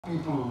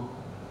people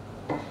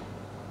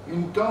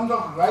in terms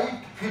of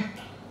right fit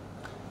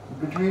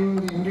between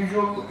the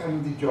individual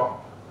and the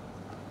job.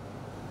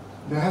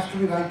 There has to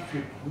be right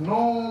fit,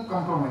 no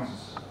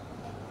compromises.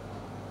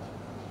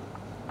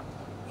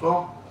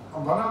 So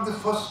one of the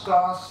first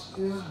tasks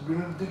is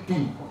build the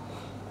team.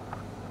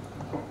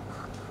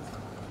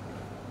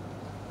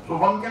 So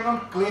one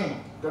cannot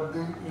claim that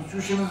the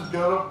institution is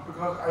developed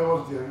because I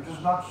was there. It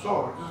is not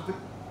so. It is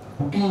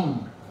the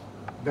team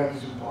that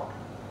is important.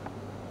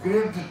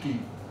 Create the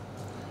team.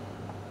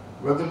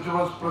 Whether it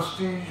was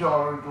Prestige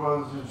or it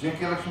was JK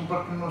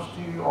Lakshmipatnam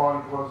University or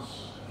it was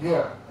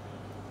here,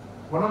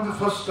 one of the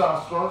first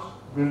tasks was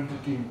build the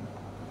team.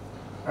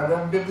 And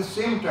then at the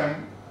same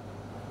time,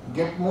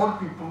 get more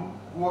people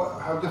who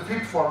have the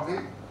fit for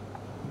the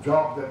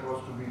job that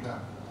was to be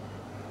done.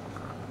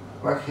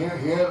 Like here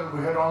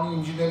we had only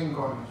engineering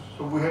college,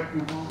 so we had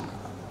people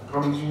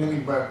from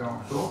engineering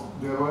background. So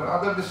there were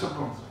other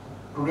disciplines.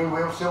 Today we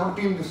have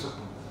 17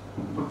 disciplines.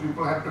 So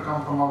people had to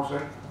come from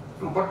outside,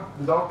 but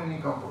without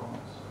any compromise.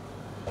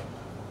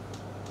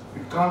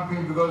 It can't be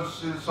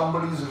because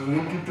somebody is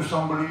related to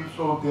somebody,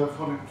 so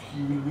therefore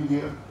he will be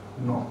there.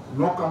 No,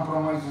 no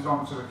compromises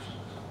on selections.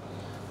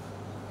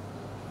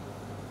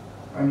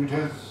 And it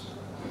has,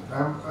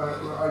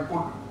 I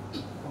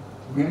could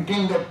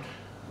maintain that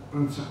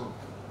principle.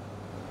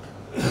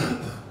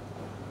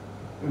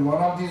 In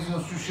one of these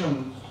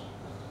institutions,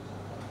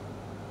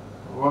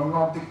 one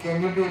of the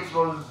candidates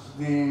was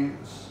the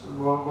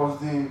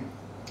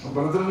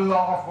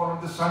brother-in-law of one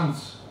of the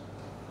sons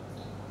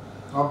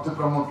of the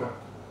promoter.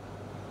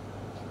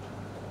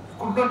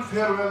 He could not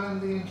fare well in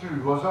the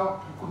interview, was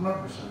out, he could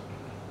not be selected.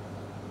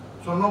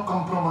 So no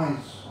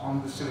compromise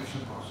on the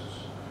selection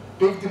process.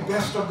 Take the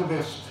best of the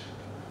best.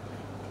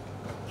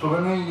 So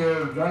when I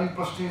joined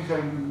Prestige,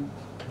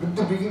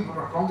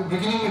 from the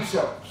beginning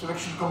itself,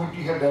 selection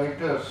committee had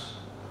directors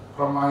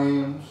from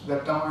IIMs.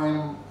 That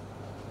time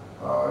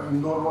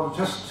Indore was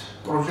just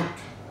project.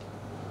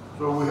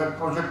 So we had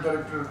project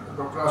director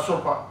Dr.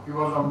 Asopa, he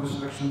was on the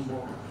selection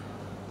board.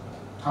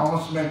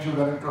 Thomas Matthew,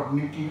 director of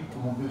NITI,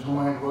 with whom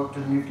I had worked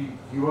in NITI,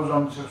 he was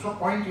on the selection. So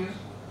point is,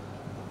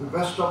 the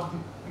best of the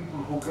people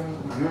who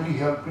can really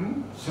help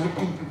in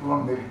selecting people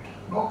on merit,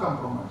 no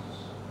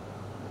compromises.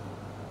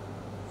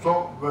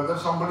 So whether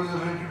somebody is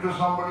related to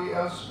somebody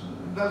else,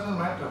 it doesn't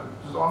matter.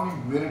 It is only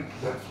merit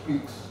that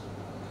speaks.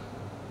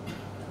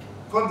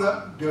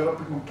 Further,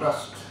 developing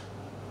trust.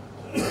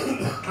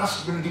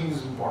 Trust building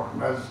is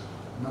important, as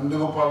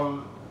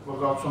Nandagopal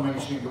was also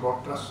mentioning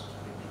about trust.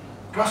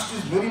 Trust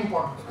is very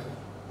important.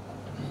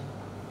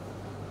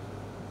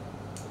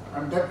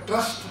 And that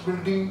trust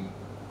building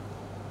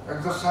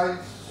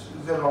exercise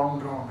is a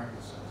long-drawn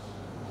exercise.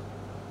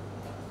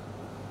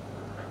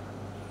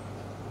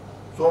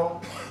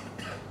 So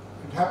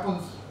it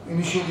happens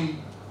initially,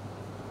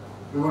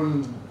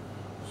 even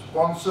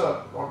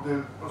sponsor or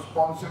the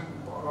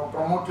sponsoring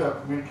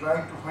promoter may try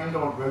to find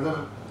out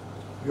whether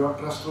you are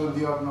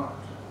trustworthy or not.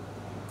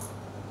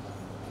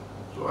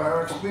 So I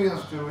have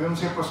experienced, when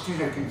say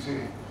Prestige, I can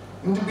say,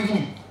 in the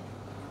beginning,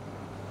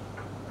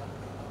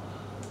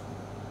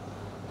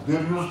 they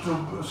used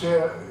to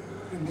say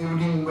in the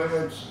evening when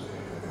it's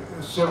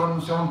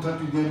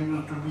 7:30, there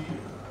used to be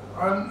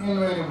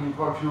invariably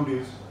for a few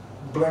days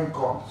blank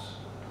calls.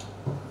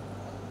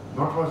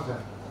 What was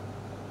that?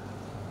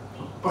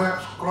 So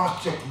perhaps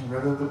cross-checking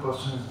whether the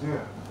person is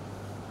there.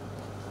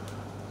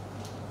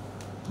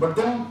 But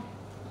then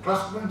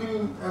trust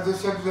building, as I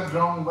said, is a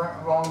long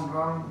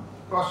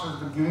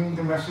process of giving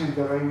the message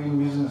that I'm in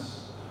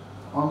business.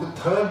 On the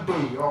third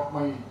day of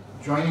my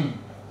joining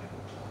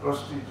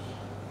Prestige,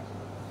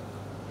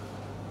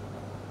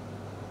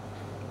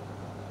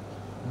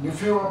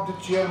 nephew of the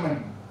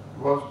chairman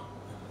was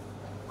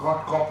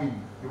caught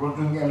copying. He was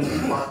doing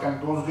MBA part-time.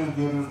 Those days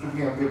there used to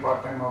be MBA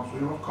part-time also.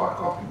 He was caught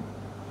copying.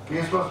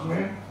 Case was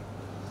made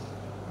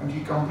and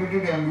he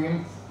completed MBA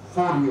in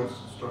 4 years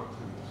instead of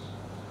 3 years.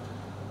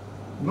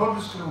 No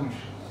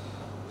discrimination.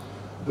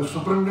 The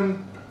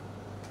superintendent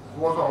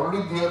was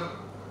already there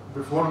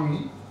before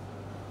me.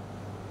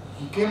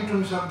 He came to me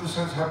and said, this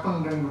has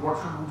happened and what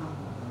should we do?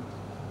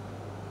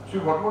 See,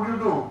 what would you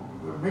do?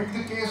 Make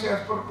the case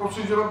as per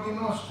procedure of the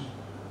university.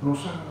 No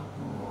sir,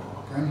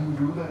 can he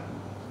do that?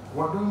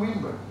 What do you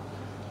mean by it?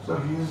 Sir,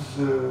 he is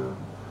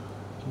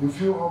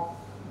nephew of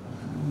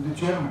the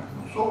chairman.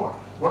 So what?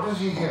 What is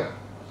he here?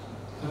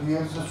 Sir, he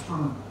is a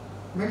student.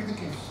 Make the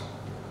case.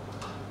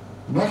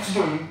 Next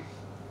day,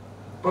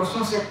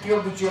 personal secretary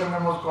of the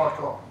chairman was caught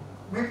up.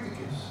 Make the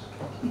case.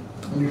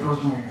 And it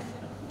was made.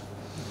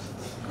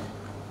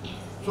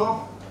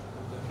 So,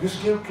 this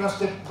gave trust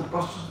that the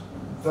person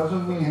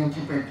doesn't mean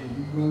hanky-panky,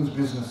 he means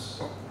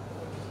business.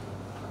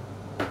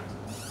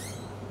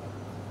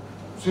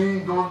 See,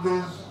 those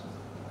days,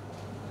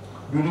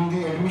 during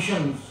the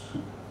admissions,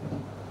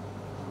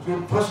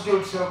 the first day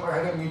itself I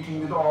had a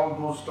meeting with all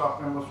those staff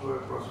members who were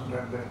present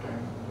at that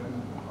time,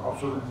 and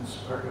also with this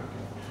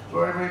faculty.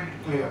 So I made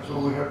it clear. So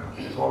we have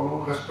to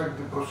follow, respect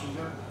the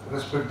procedure,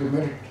 respect the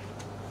merit.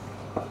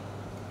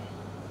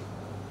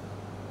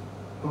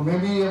 So So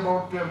maybe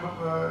about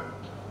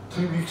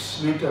 3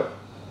 weeks later,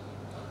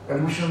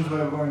 admissions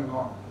were going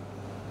on.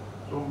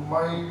 So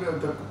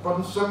the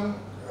person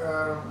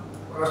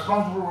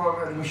responsible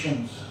for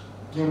admissions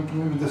came to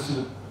me with a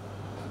slip.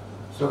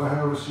 So I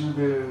have received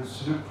a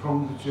slip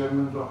from the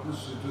chairman's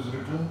office. It is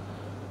written,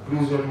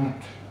 please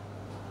admit,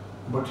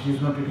 but he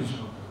is not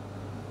eligible.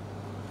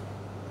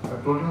 I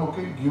told him,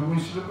 okay, give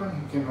me slip,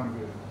 and he cannot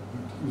get it.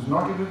 He is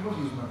not eligible,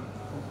 he is not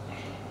eligible.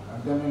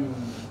 And then in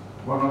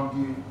one of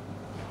the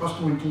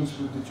first meetings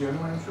with the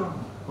chairman, I showed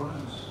him, what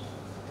is this?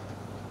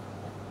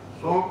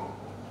 So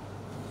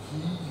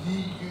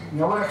he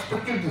never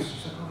expected this. He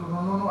said,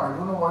 no, I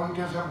don't know why it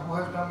has happened, who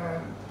has done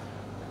it.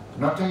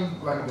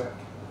 Nothing like that.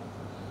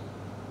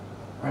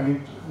 And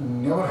it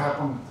never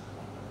happened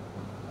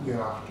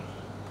thereafter.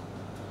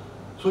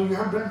 So you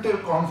have built a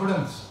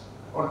confidence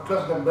or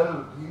trust that,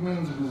 well, he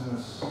means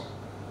business.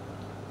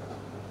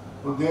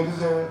 So there is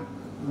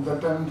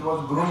that time it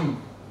was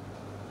growing,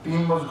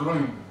 team was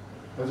growing.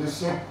 As I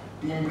said,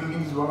 team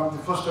building is one of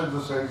the first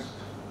exercises.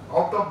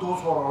 Out of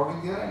those who are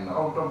already there and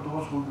out of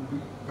those who will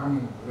be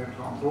coming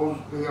later on. Those,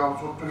 they are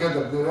also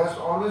together. There has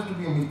always to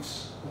be a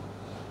mix.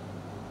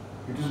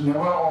 It is never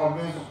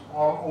always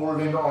all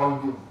old and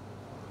all new.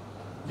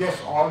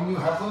 Yes, all new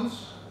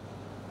happens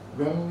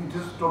when it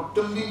is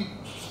totally,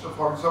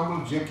 for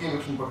example, JK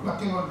election, but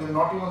nothing, they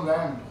not even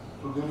land.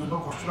 So there is no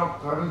question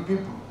of having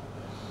people.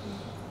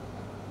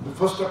 The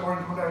first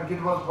appointment I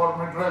did was for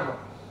my driver.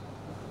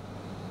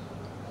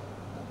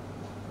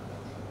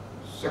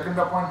 Second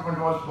appointment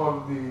was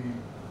for the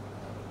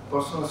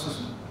personal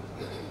assistant.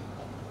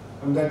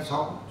 And that's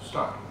how it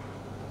started.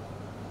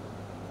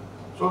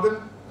 So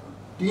then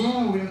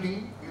team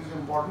building is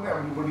important.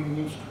 Everybody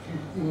needs to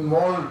feel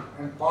involved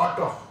and part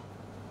of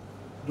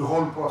the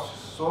whole process.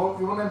 So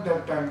even at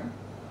that time,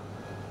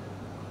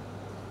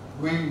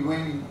 we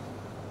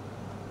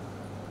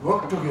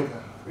worked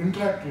together,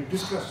 interacted,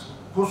 discussed,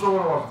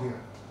 whosoever was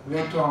there.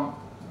 Later on,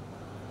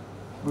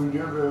 we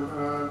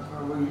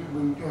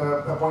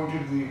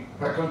appointed the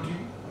faculty,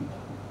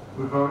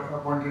 we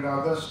appointed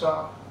other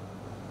staff,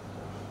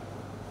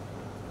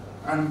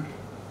 and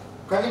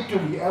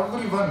collectively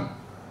everyone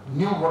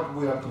knew what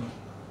we are doing.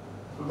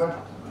 So that,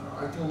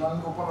 I think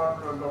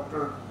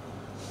Dr.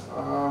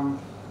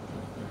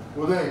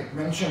 Uday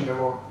mentioned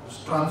about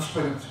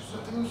transparency. So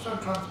things are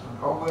transparent,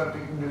 how we are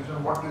taking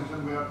decision, what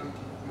decision we are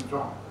taking, and so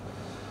on.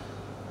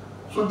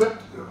 So that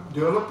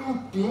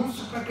developing team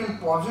spirit and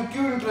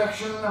positive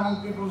interaction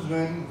among people is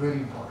very, very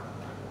important.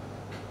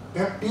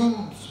 That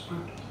team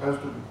spirit has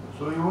to be.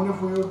 So even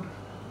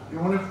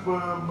if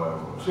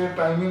say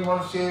timing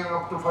was say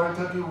up to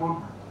 5:30,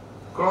 would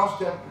cross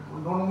that.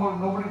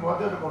 Nobody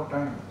bothered about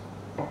time.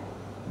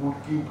 Would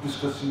keep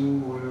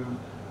discussing,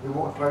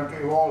 will try to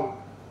evolve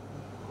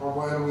or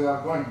where we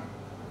are going.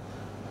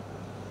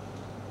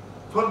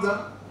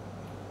 Further,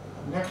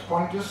 next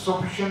point is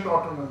sufficient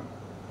autonomy.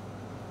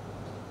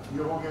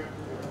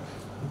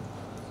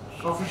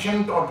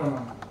 Sufficient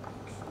autonomy.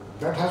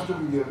 That has to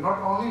be there,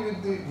 not only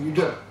with the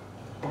leader,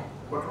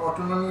 but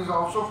autonomy is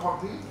also for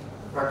the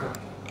faculty.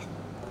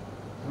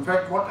 In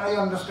fact, what I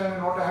understand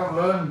and what I have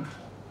learned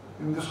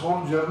in this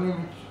whole journey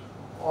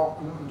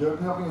of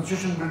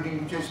institution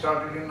building, which I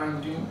started in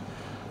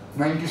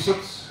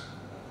 1996,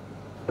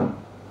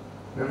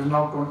 that is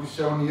now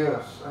 27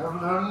 years, I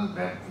have learned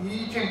that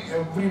each and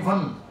every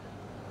one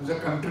is a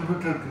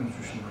contributor to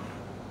institution building.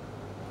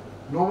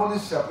 No one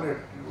is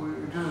separate.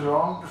 It is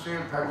wrong to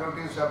say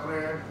faculty is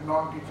separate,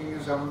 non-teaching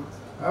is separate.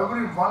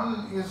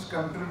 Everyone is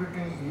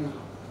contributing his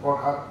or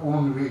her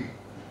own way.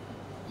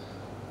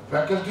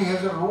 Faculty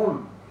has a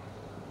role,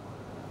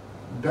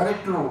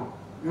 direct role.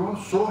 Even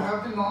so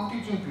have the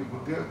non-teaching people,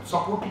 they are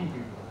supporting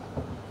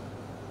people.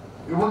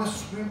 Even a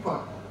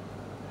sweeper.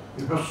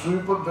 If a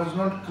sweeper does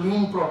not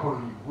clean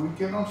properly, we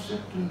cannot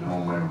sit in the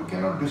room and we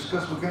cannot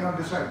discuss, we cannot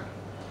decide.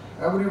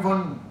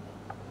 Everyone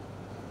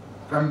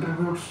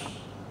contributes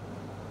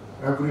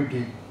every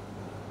day.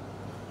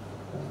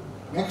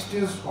 Next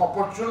is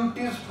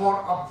opportunities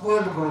for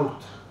upward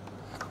growth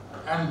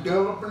and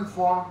development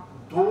for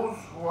those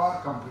who are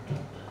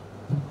competent.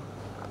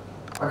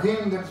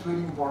 Again, that's very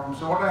important.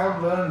 So what I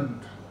have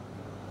learned,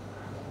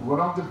 one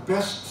of the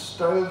best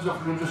styles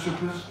of leadership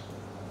is,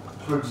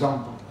 for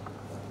example,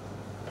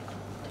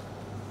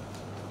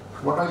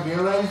 what I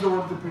realized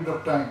over the period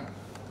of time,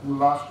 in the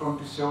last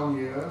 27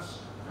 years,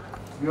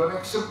 your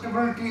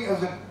acceptability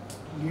as a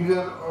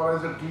leader or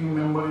as a team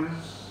member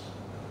is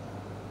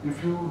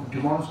if you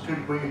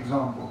demonstrate by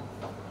example.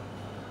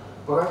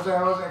 Perhaps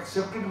I was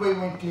accepted by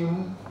my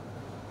team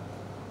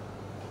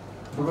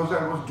because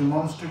I was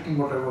demonstrating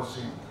what I was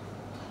saying.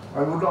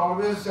 I would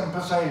always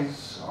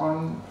emphasize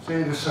on,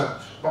 say,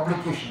 research,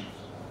 publications.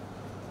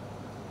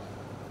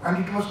 And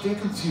it was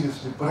taken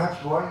seriously.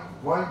 Perhaps why?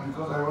 Why?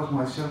 Because I was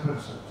myself a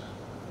researcher.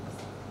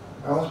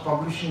 I was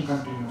publishing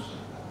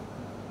continuously.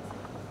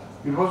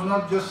 It was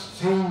not just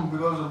saying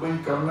because bhai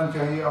karna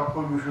chahiye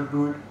aapko, you should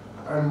do it,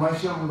 and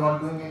myself not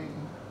doing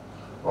anything,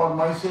 or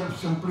myself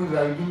simply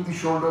riding the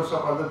shoulders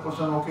of other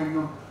person. Okay,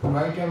 you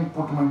write and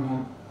put my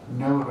name.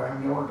 Never, I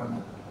have never done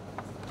that.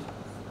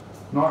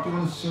 Not even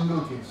a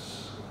single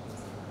case.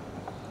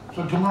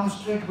 So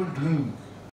demonstrate by doing.